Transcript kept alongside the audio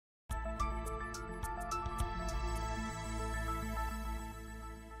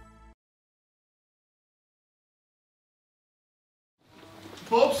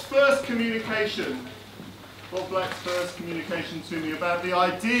Bob's first communication, Bob Black's first communication to me about the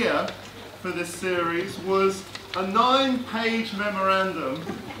idea for this series was a 9-page memorandum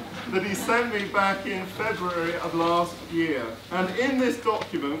that he sent me back in February of last year. And in this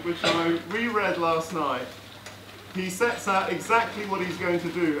document, which I reread last night, he sets out exactly what he's going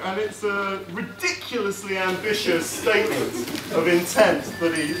to do. And it's a ridiculously ambitious statement of intent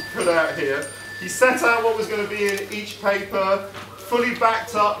that he put out here. He set out what was going to be in each paper, fully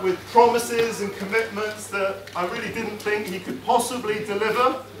backed up with promises and commitments that I really didn't think he could possibly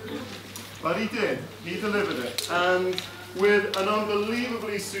deliver. But he did. He delivered it. And with an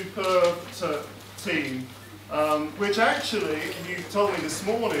unbelievably superb team, which actually, he told me this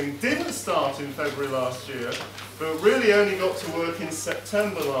morning, didn't start in February last year, but really only got to work in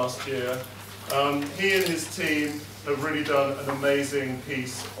September last year. He and his team have really done an amazing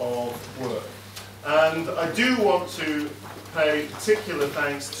piece of work. And I do want to pay particular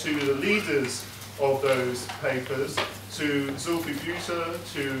thanks to the leaders of those papers, to Zulfi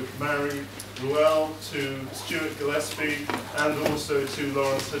Buter, to Mary Ruel, to Stuart Gillespie, and also to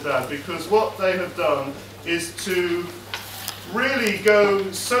Lawrence Haddad, because what they have done is to really go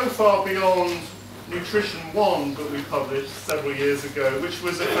so far beyond Nutrition 1 that we published several years ago, which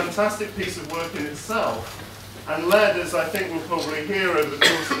was a fantastic piece of work in itself, and led, as I think we'll probably hear over the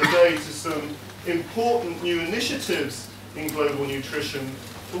course of the day, to some important new initiatives in global nutrition.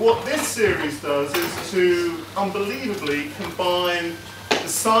 But what this series does is to unbelievably combine the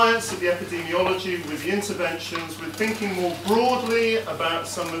science of the epidemiology with the interventions, with thinking more broadly about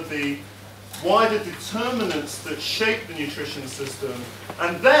some of the wider determinants that shape the nutrition system,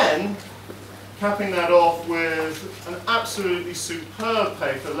 and then capping that off with an absolutely superb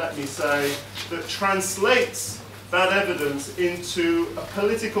paper, let me say, that translates that evidence into a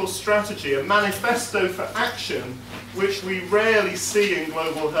political strategy, a manifesto for action, which we rarely see in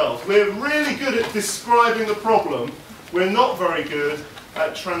global health. We're really good at describing the problem. We're not very good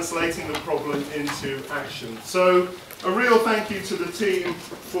at translating the problem into action. So a real thank you to the team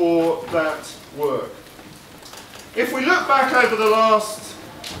for that work. If we look back over the last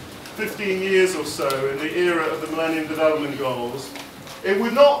 15 years or so in the era of the Millennium Development Goals, it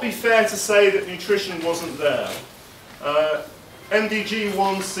would not be fair to say that nutrition wasn't there. MDG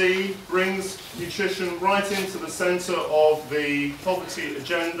 1C brings nutrition right into the centre of the poverty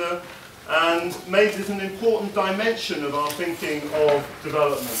agenda and made it an important dimension of our thinking of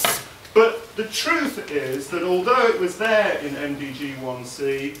development. But the truth is that although it was there in MDG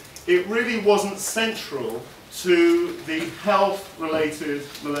 1C, it really wasn't central to the health-related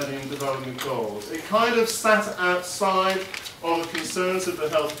Millennium Development Goals. It kind of sat outside of the concerns of the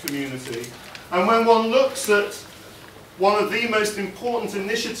health community. And when one looks at one of the most important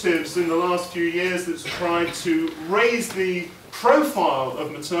initiatives in the last few years that's tried to raise the profile of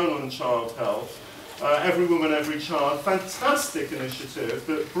maternal and child health, Every Woman, Every Child, fantastic initiative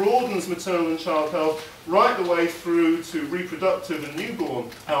that broadens maternal and child health right the way through to reproductive and newborn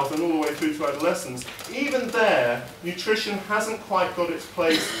health and all the way through to adolescence. Even there, nutrition hasn't quite got its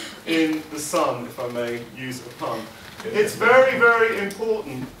place in the sun, if I may use a pun. It's very, very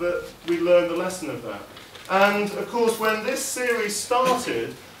important that we learn the lesson of that. And of course, when this series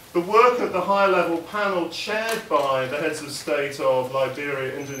started, the work of the high-level panel chaired by the heads of state of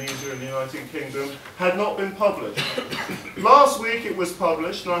Liberia, Indonesia and the United Kingdom had not been published. Last week it was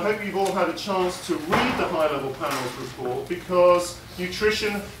published, and I hope you've all had a chance to read the high-level panel's report, because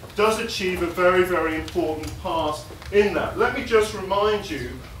nutrition does achieve a very, very important part in that. Let me just remind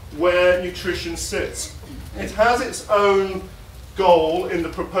you where nutrition sits. It has its own goal in the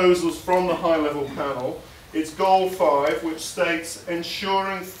proposals from the high-level panel. It's Goal 5, which states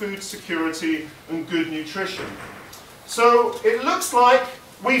ensuring food security and good nutrition. So it looks like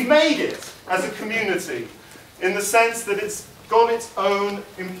we've made it as a community, in the sense that it's got its own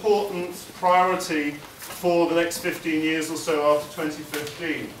important priority for the next 15 years or so after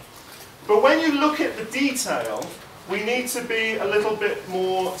 2015. But when you look at the detail, we need to be a little bit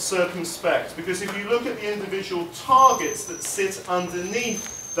more circumspect, because if you look at the individual targets that sit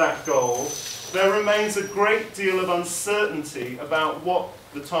underneath that goal, there remains a great deal of uncertainty about what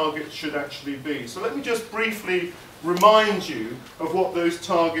the targets should actually be. So let me just briefly remind you of what those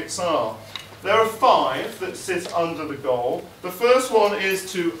targets are. There are 5 that sit under the goal. The first one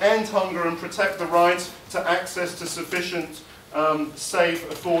is to end hunger and protect the right to access to sufficient, safe,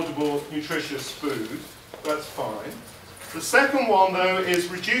 affordable, nutritious food. That's fine. The second one, though, is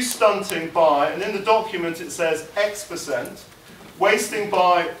reduce stunting by, and in the document it says X%, wasting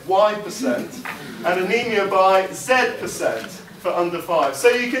by Y%, and anemia by Z% for under 5. So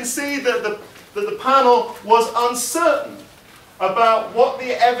you can see that the panel was uncertain about what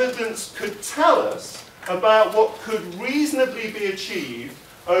the evidence could tell us about what could reasonably be achieved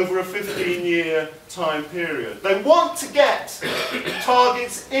over a 15-year time period. They want to get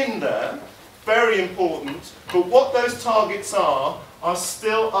targets in there, very important, but what those targets are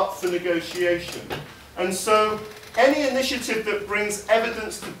still up for negotiation. And so any initiative that brings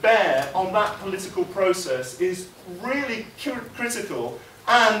evidence to bear on that political process is really critical.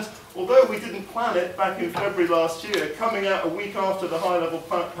 And although we didn't plan it back in February last year, coming out a week after the high-level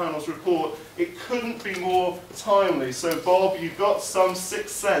panel's report, it couldn't be more timely. So Bob, you've got some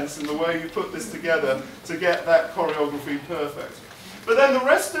sixth sense in the way you put this together to get that choreography perfect. But then the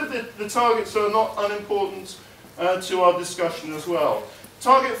rest of the targets are not unimportant to our discussion as well.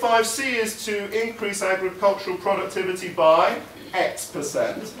 Target 5C is to increase agricultural productivity by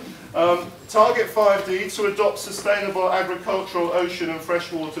X%. Target 5D to adopt sustainable agricultural, ocean and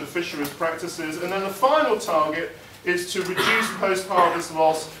freshwater fisheries practices. And then the final target is to reduce post-harvest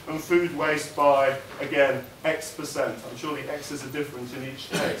loss and food waste by, again, X%. I'm sure the X's are different in each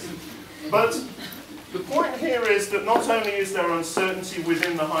case. But the point here is that not only is there uncertainty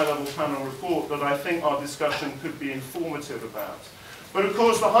within the high-level panel report that I think our discussion could be informative about, but of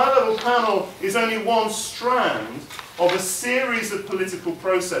course the high-level panel is only one strand of a series of political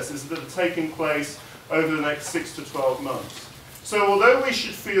processes that are taking place over the next 6 to 12 months. So although we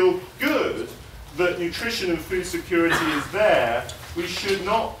should feel good that nutrition and food security is there, we should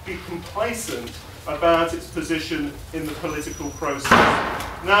not be complacent about its position in the political process.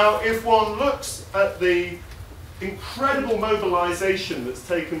 Now, if one looks at the incredible mobilization that's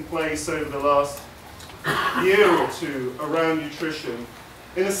taken place over the last year or two around nutrition,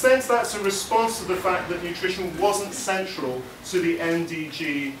 in a sense that's a response to the fact that nutrition wasn't central to the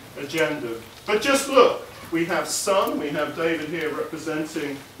NDG agenda. But just look, we have Sun, we have David here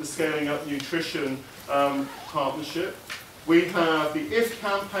representing the Scaling Up Nutrition Partnership. We have the IF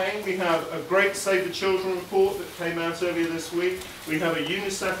campaign, we have a great Save the Children report that came out earlier this week, we have a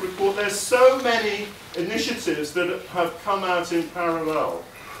UNICEF report. There's so many initiatives that have come out in parallel.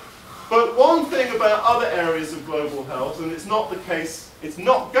 But one thing about other areas of global health, and it's not the case, it's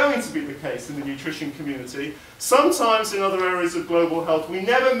not going to be the case in the nutrition community, sometimes in other areas of global health we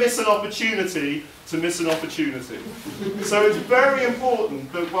never miss an opportunity to miss an opportunity. So it's very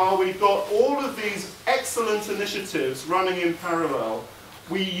important that while we've got all of these excellent initiatives running in parallel,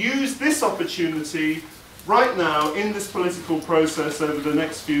 we use this opportunity right now in this political process over the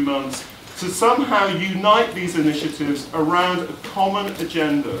next few months to somehow unite these initiatives around a common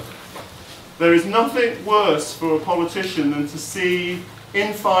agenda. There is nothing worse for a politician than to see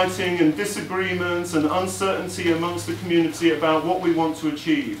infighting and disagreements and uncertainty amongst the community about what we want to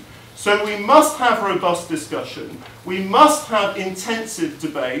achieve. So we must have robust discussion, we must have intensive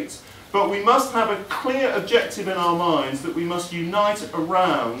debate, but we must have a clear objective in our minds that we must unite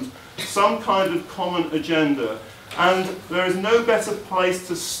around some kind of common agenda. And there is no better place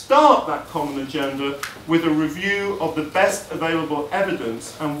to start that common agenda with a review of the best available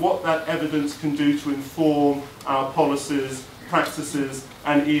evidence and what that evidence can do to inform our policies, practices,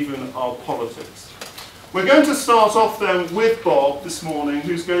 and even our politics. We're going to start off then with Bob this morning,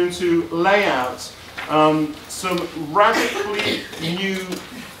 who's going to lay out some radically new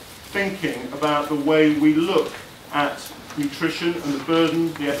thinking about the way we look at nutrition and the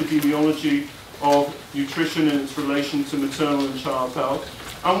burden, the epidemiology of nutrition in its relation to maternal and child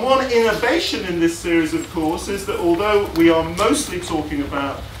health. And one innovation in this series, of course, is that although we are mostly talking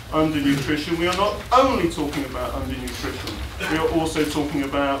about undernutrition, we are not only talking about undernutrition, we are also talking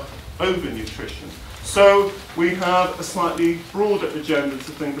about overnutrition. So we have a slightly broader agenda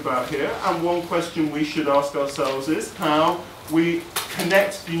to think about here, and one question we should ask ourselves is how we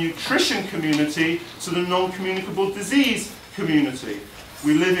connect the nutrition community to the non-communicable disease community.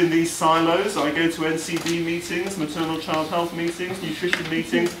 We live in these silos. I go to NCD meetings, maternal child health meetings, nutrition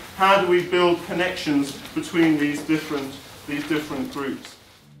meetings. How do we build connections between these different groups?